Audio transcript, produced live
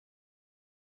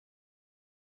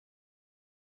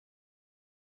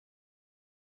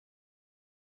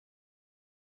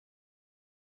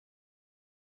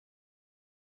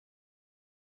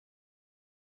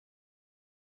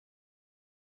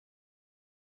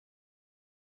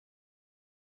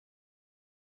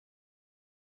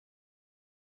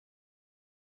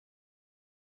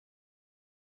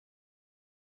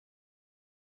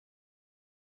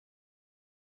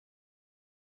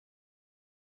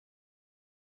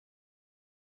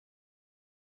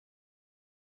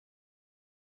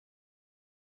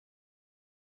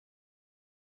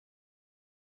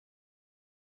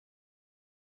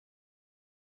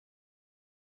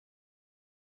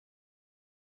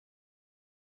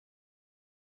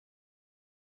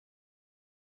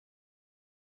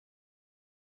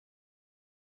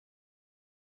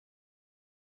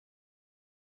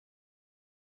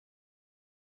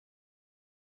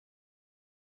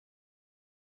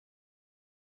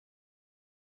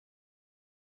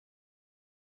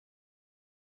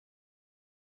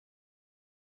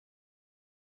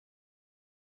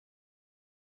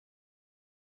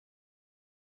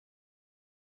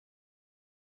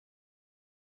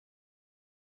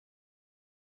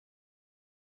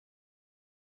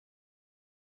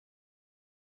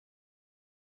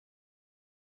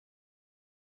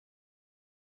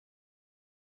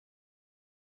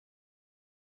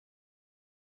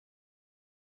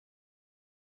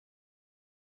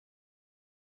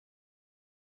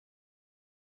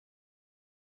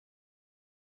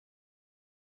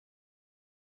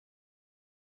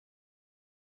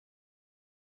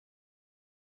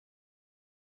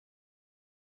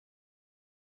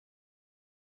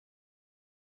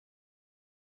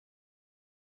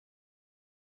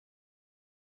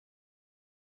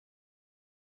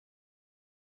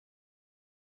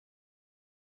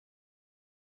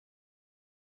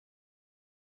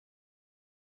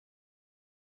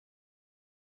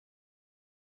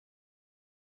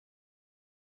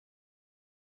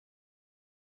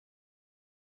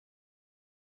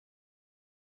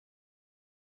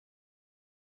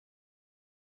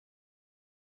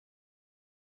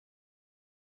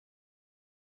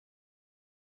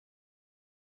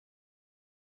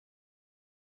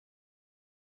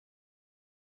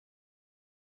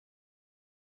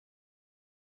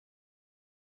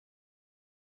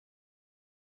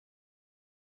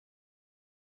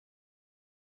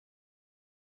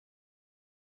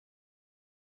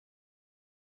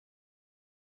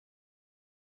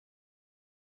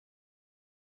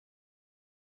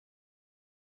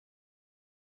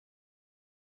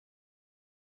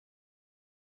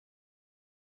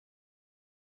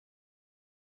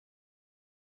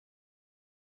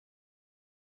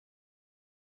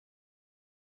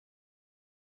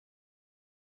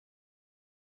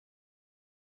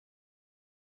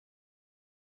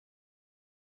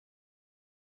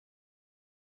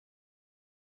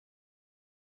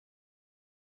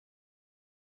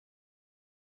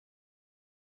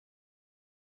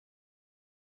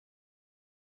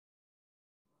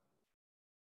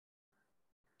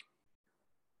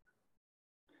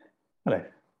Hello,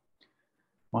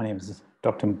 my name is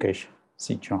Dr. Mukesh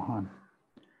C. Chauhan.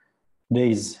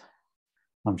 Today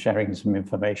I'm sharing some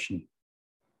information,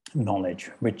 knowledge,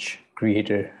 which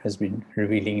Creator has been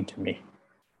revealing to me.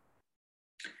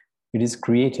 It is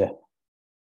Creator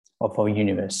of our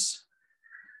universe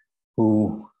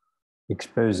who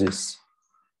exposes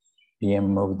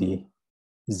PM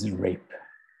Modi's rape.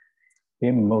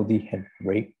 PM Modi had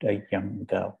raped a young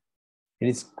girl. It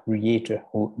is Creator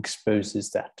who exposes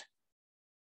that.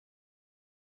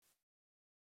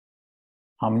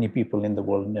 How many people in the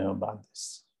world know about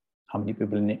this? How many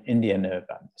people in India know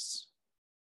about this?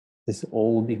 This is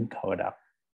all being covered up.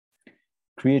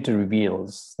 Creator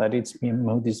reveals that it's PM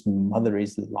Modi's mother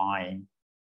is lying.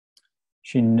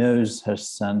 She knows her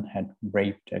son had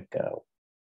raped a girl.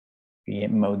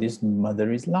 PM Modi's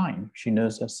mother is lying. She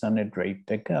knows her son had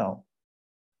raped a girl.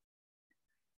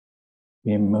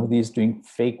 PM Modi is doing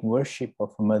fake worship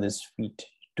of her mother's feet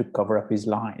to cover up his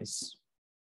lies.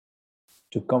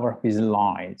 To cover up his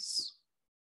lies.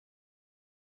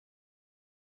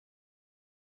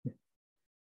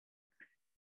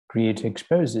 Creator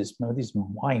exposes Modi's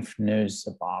wife knows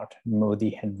about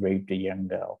Modi had raped a young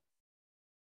girl.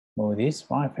 Modi's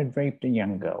wife had raped a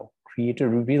young girl. Creator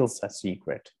reveals that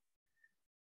secret.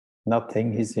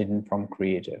 Nothing is hidden from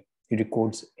Creator. He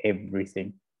records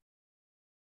everything.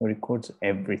 He records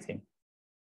everything.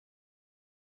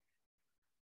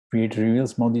 Creator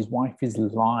reveals Modi's wife is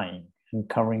lying and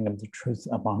covering up the truth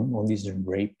about Modi's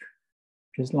rape.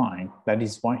 She's lying. That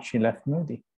is why she left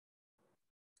Modi.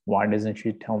 Why doesn't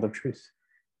she tell the truth?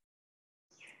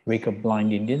 Wake up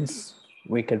blind Indians,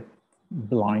 wake up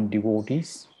blind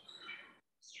devotees.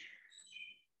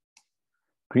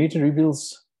 Creator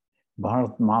reveals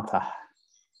Bharat Mata,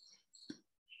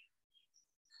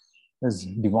 this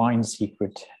divine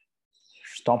secret.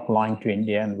 Stop lying to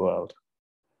India and world.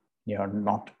 You are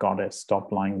not goddess.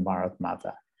 Stop lying, Bharat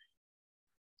Mata.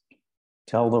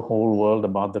 Tell the whole world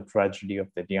about the tragedy of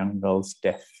that young girl's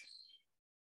death.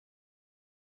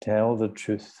 Tell the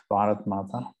truth, Bharat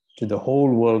Mata, to the whole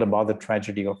world about the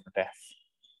tragedy of her death.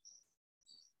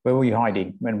 Where were you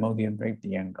hiding when Modi had raped the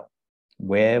young girl?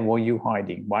 Where were you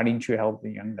hiding? Why didn't you help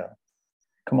the young girl?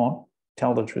 Come on,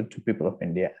 tell the truth to people of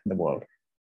India and the world.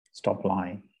 Stop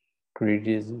lying.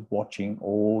 Creator is watching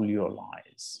all your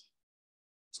lies.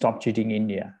 Stop cheating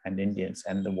India and Indians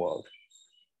and the world.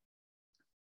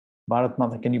 Bharat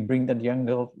Mata, can you bring that young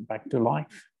girl back to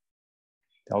life?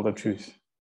 Tell the truth.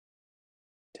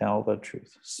 Tell the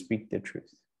truth. Speak the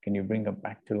truth. Can you bring her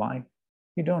back to life?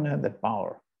 You don't have that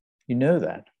power. You know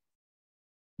that.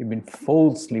 You've been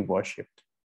falsely worshipped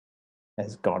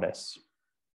as goddess.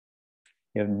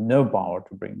 You have no power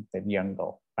to bring that young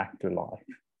girl back to life.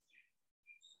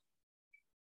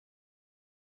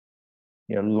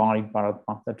 You lied, Bharat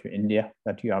Mata, to India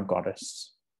that you are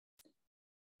goddess.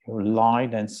 You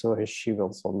lied, and so has Shiva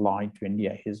also lied to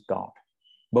India, his God.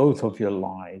 Both of your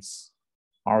lies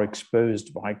are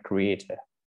exposed by Creator.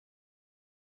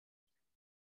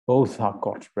 Both are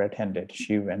caught red-handed,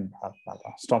 Shiva and Bharat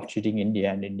Mata. Stop cheating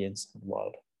India and Indians in the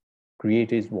world.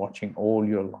 Creator is watching all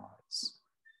your lies.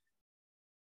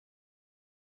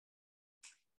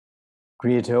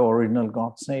 Creator, original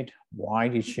God said, why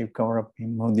did Shiva cover up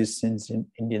Modi's sins in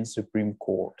Indian Supreme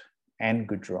Court and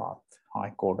Gujarat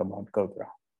High Court about Godhra?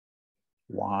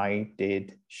 Why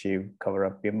did Shiva cover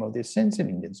up Modi's sins in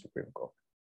Indian Supreme Court?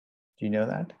 Do you know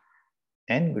that?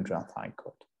 And Gujarat High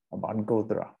Court about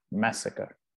Godhra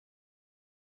massacre.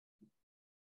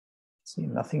 See,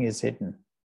 nothing is hidden.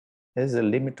 There's a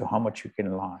limit to how much you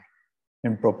can lie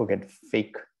and propagate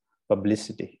fake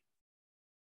publicity.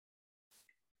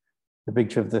 The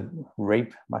picture of the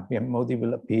rape by PM Modi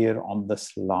will appear on the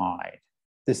slide.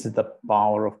 This is the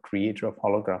power of Creator of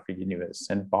holographic universe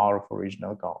and power of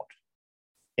original God.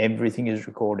 Everything is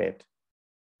recorded.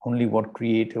 Only what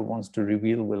Creator wants to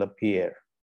reveal will appear.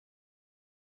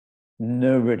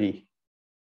 Nobody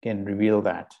can reveal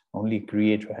that. Only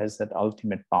Creator has that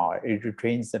ultimate power. It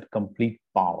retains that complete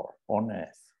power on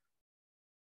earth.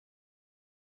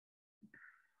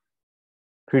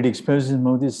 Creator exposes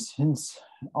Modi's sins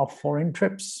of foreign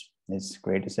trips. As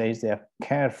Creator says, they are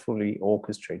carefully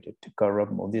orchestrated to cover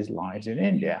up Modi's lies in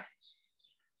India.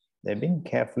 They've been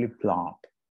carefully planned.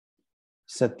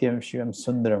 Satyam, Shivam,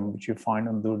 Sundaram, which you find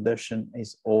on Doordarshan,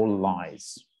 is all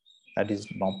lies. That is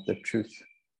not the truth.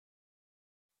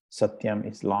 Satyam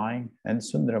is lying and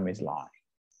Sundaram is lying.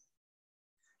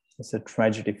 It's a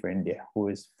tragedy for India, who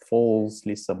is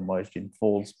falsely submerged in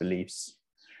false beliefs.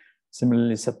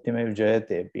 Similarly, Satyamev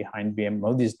Jayate, behind PM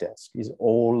Modi's desk, is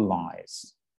all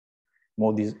lies.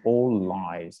 Modi is all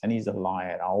lies, and he's a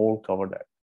liar, are all covered up.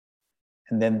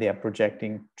 And then they are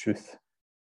projecting truth,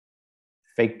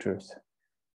 fake truth.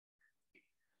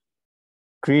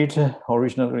 Creator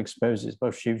original exposes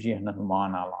both Shivji and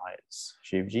Hanuman allies.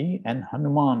 Shivji and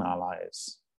Hanuman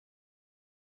allies.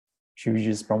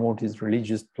 Shivji promotes his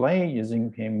religious play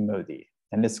using PM Modi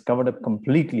and has covered up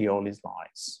completely all his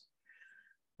lies.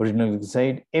 Originally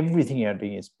said, everything you're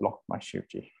doing is blocked by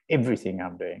Shivji. Everything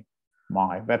I'm doing.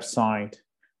 My website,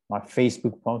 my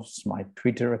Facebook posts, my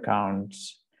Twitter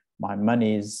accounts, my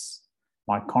monies,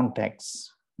 my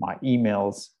contacts, my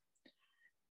emails.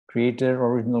 Creator,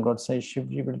 original God says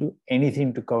Shivji will do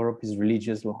anything to cover up his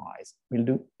religious lies. Will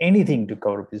do anything to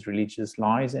cover up his religious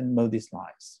lies and Modi's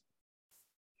lies.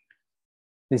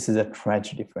 This is a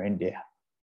tragedy for India.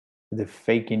 The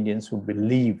fake Indians who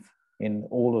believe in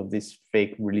all of this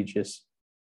fake religious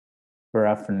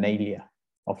paraphernalia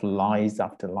of lies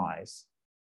after lies.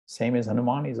 Same as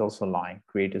Hanuman is also lying.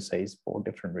 Creator says for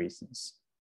different reasons.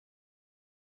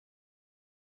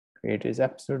 Creator is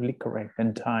absolutely correct.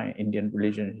 Entire Indian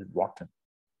religion is rotten.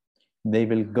 They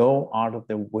will go out of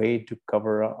their way to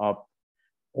cover up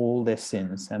all their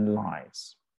sins and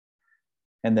lies,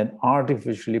 and then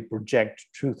artificially project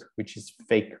truth, which is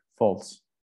fake, false.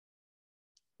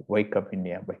 Wake up,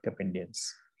 India, wake up,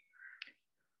 Indians.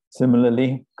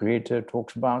 Similarly, Creator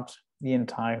talks about the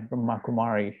entire Brahma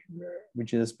Kumari,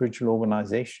 which is a spiritual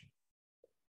organization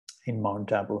in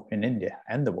Mount Abu in India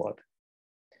and the world.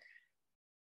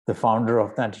 The founder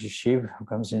of that is Shiv, who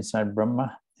comes inside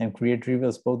Brahma, and Creator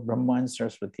reveals both Brahma and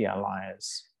Saraswati are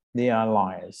liars. They are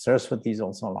liars. Saraswati is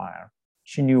also a liar.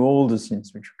 She knew all the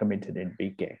sins which were committed in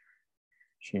BK.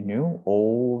 She knew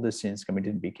all the sins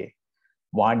committed in BK.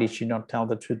 Why did she not tell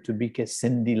the truth to BK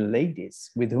Sindhi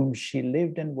ladies with whom she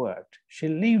lived and worked? She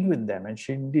lived with them and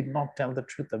she did not tell the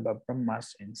truth about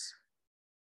Brahma's sins.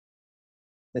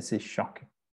 This is shocking.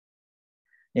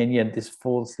 And yet these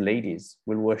false ladies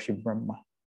will worship Brahma.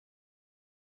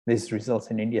 This results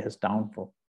in India's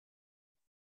downfall.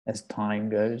 As time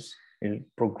goes, it will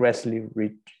progressively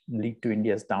lead to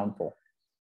India's downfall.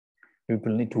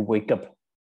 People need to wake up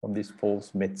from these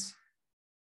false myths.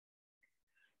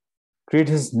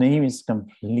 Creator's name is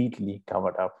completely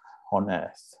covered up on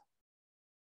earth.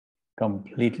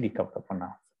 Completely covered up on earth.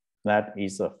 That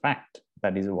is a fact.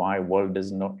 That is why the world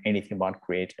doesn't know anything about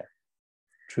Creator.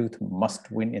 Truth must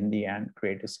win in the end,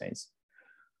 Creator says.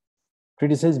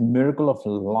 Creator says, miracle of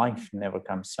life never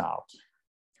comes out.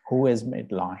 Who has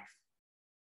made life?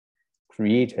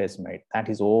 Creator has made. That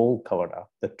is all covered up.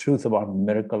 The truth about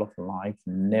miracle of life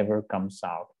never comes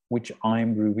out, which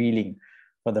I'm revealing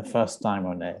for the first time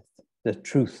on earth. The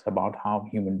truth about how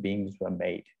human beings were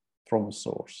made from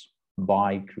source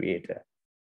by Creator.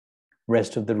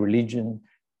 Rest of the religion,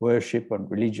 worship,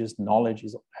 and religious knowledge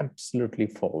is absolutely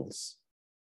false.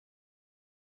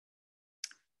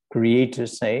 Creator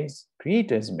says,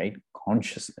 Creator has made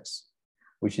consciousness,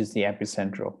 which is the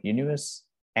epicenter of the universe,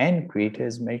 and Creator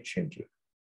has made Shivji.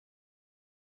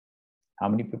 How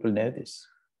many people know this?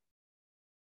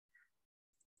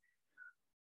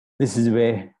 This is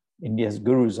where India's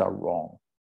gurus are wrong.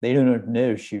 They do not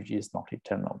know Shivji is not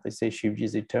eternal. They say Shivji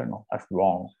is eternal. That's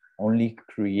wrong. Only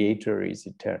Creator is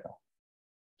eternal.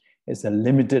 It's a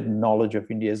limited knowledge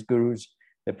of India's gurus.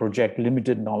 They project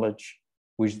limited knowledge,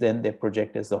 which then they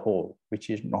project as the whole,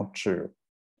 which is not true.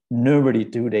 Nobody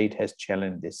to date has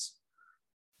challenged this.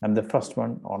 I'm the first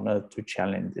one on earth to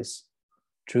challenge this.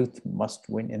 Truth must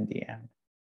win in the end.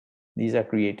 These are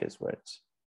Creator's words.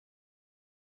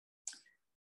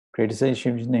 Creator says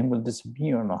Shivji's name will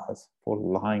disappear on earth for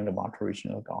lying about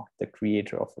original God, the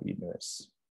creator of the universe.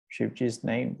 Shivji's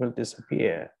name will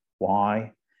disappear.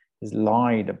 Why? He's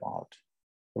lied about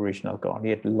original God. He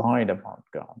had lied about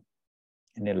God.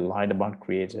 And he lied about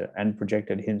Creator and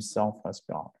projected himself as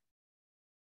God.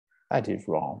 That is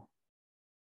wrong.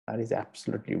 That is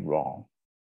absolutely wrong.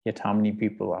 Yet how many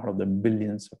people out of the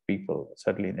billions of people,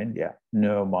 certainly in India,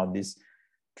 know about this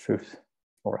truth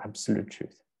or absolute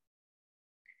truth?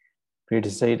 Creator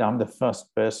said, I'm the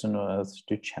first person on earth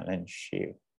to challenge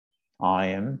Shiv. I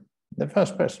am the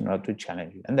first person on earth to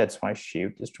challenge you. And that's why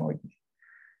Shiv destroyed me.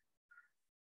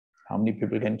 How many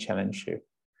people can challenge Shiv?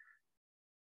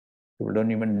 People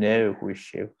don't even know who is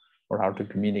Shiv or how to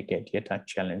communicate, yet I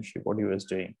challenge Shiv, what he was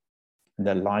doing. And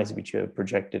the lies which are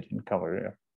projected and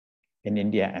covered in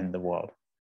India and the world.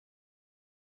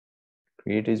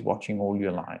 Creator is watching all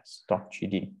your lies. Stop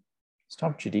cheating.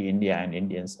 Stop cheating India and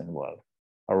Indians and the world.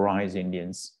 Arise,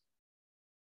 Indians.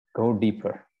 Go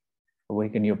deeper.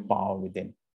 Awaken your power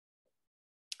within.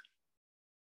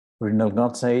 Original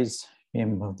God says,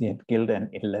 Modi had killed an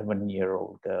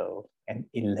 11-year-old girl. An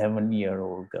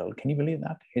 11-year-old girl. Can you believe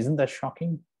that? Isn't that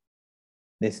shocking?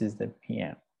 This is the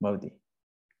PM Modi.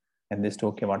 And this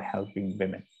talking about helping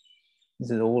women. This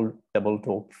is all double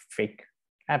talk, fake,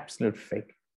 absolute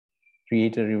fake.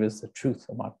 Creator reveals the truth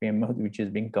about PM Modi, which is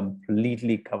being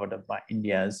completely covered up by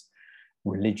India's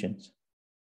religions.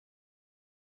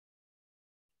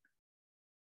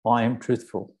 I am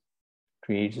truthful.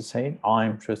 Creator said, I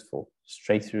am truthful,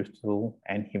 straight through,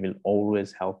 and he will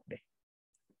always help me.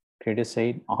 Creator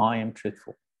said, I am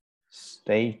truthful.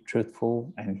 Stay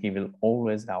truthful, and he will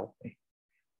always help me.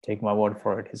 Take my word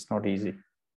for it, it's not easy.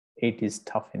 It is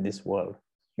tough in this world,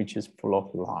 which is full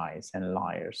of lies and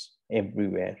liars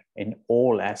everywhere, in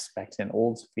all aspects, in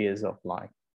all spheres of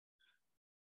life.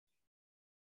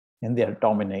 And they are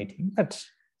dominating. But,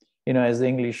 as the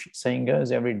English saying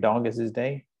goes, every dog has his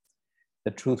day.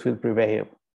 The truth will prevail.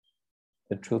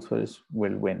 The truth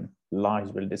will win.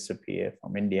 Lies will disappear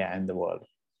from India and the world.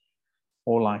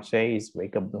 All I say is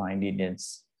wake up, blind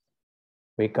Indians.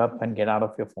 Wake up and get out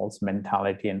of your false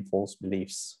mentality and false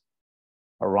beliefs.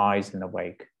 Arise and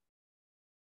awake.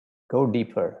 Go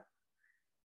deeper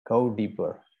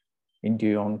into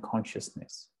your own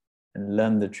consciousness and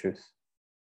learn the truth.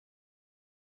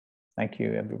 Thank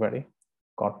you, everybody.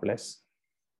 God bless.